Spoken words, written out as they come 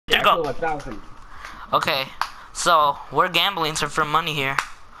to go. 1,000. Okay, so we're gambling for money here.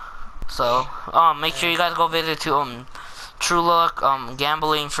 So make sure you guys go visit to True Luck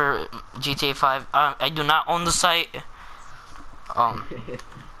gambling for GTA 5. I do not own the site.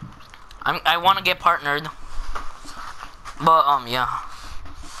 I want to get partnered, but yeah.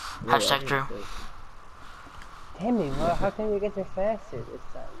 Hashtag true. Damn it, bro, how can we get there faster this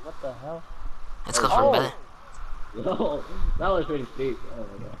time? What the hell? It's because we're better. No, that was pretty steep. Oh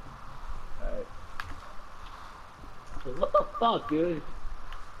my god. Alright. What the fuck, dude?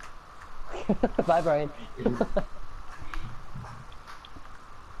 Bye, Brian.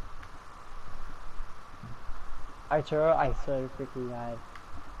 Arturo, I swear to freaking God.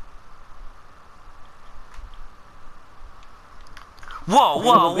 Whoa,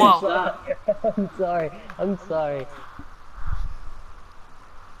 whoa, whoa. I'm sorry. I'm sorry.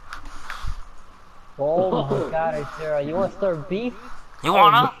 Oh my God, Arturo, you want to start beef? You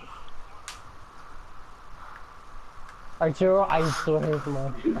wanna? Arturo, I swear to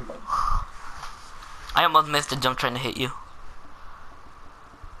God. I almost missed the jump trying to hit you.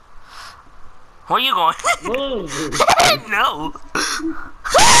 Where are you going? No.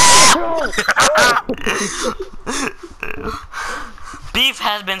 Beef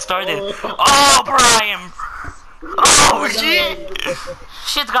has been started. Oh, Brian. Oh, shit.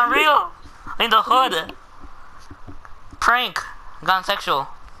 Shit's gone real. In the hood. Prank. Gone sexual.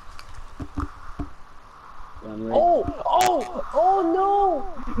 Oh no!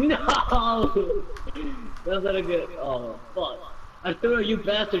 No! That's not a good. Oh, fuck. Arturo, you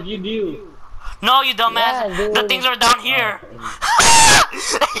bastard, you knew. No, you dumbass. Yeah, the things are down here.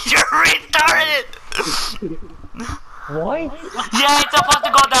 You're retarded. What? Yeah, it's supposed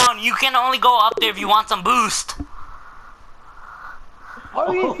to go down. You can only go up there if you want some boost.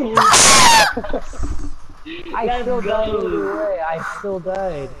 Are you serious? I still died anyway. I still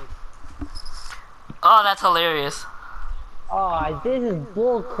died. Oh, that's hilarious. Oh, this is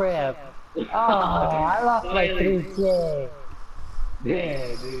bullcrap. Oh, I lost my 3K.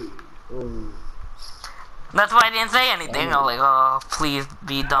 Yeah, dude. Ooh. That's why I didn't say anything. I was like, oh, please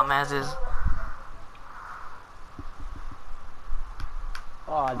be dumbasses.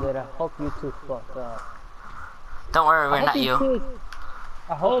 Oh, dude, I hope you two fucked up. Don't worry, we're not you.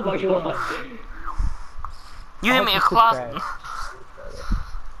 I hope Oh my god. You hit me across.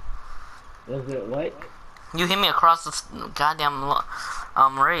 Was it what? You hit me across the goddamn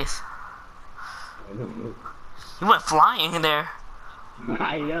race. You went flying there.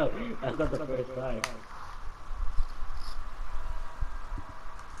 I know. That's not the first time.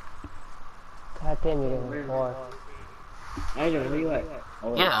 God damn, you didn't fall. I know, where you at?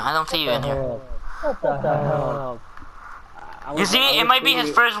 Oh, Yeah, I don't see you in here. What the hell? You see, it might be his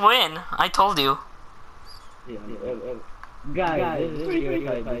first win. I told you. Guys, this is pretty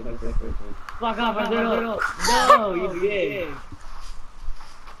good. Fuck off, Arturo! No, you did!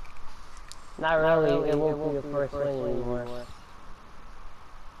 Not really, it won't be your first win anymore.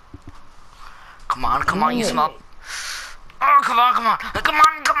 Come on, you smell. Oh, come on. Oh, come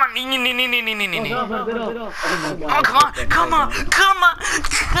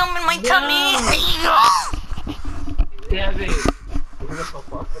in my tummy. Damn it!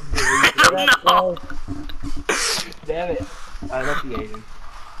 No. Damn it! I love you, Aiden.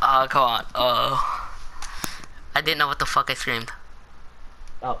 Oh, come on. Oh. I didn't know what the fuck I screamed.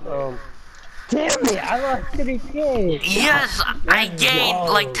 Oh, Damn it, I lost 3K! Yes, I gained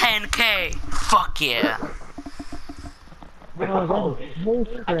like 10K. Fuck yeah. bro.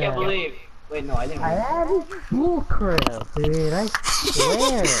 Bullcrap. I can't believe. Wait, no, I didn't. That is bullcrap, dude, I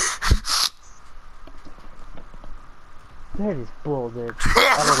swear. That is bull, dude.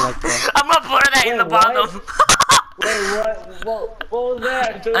 I don't like that. I'm gonna blur that in the bottom. Wait, what was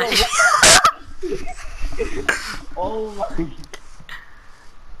that, dude? Oh my.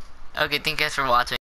 Okay, thank you guys for watching.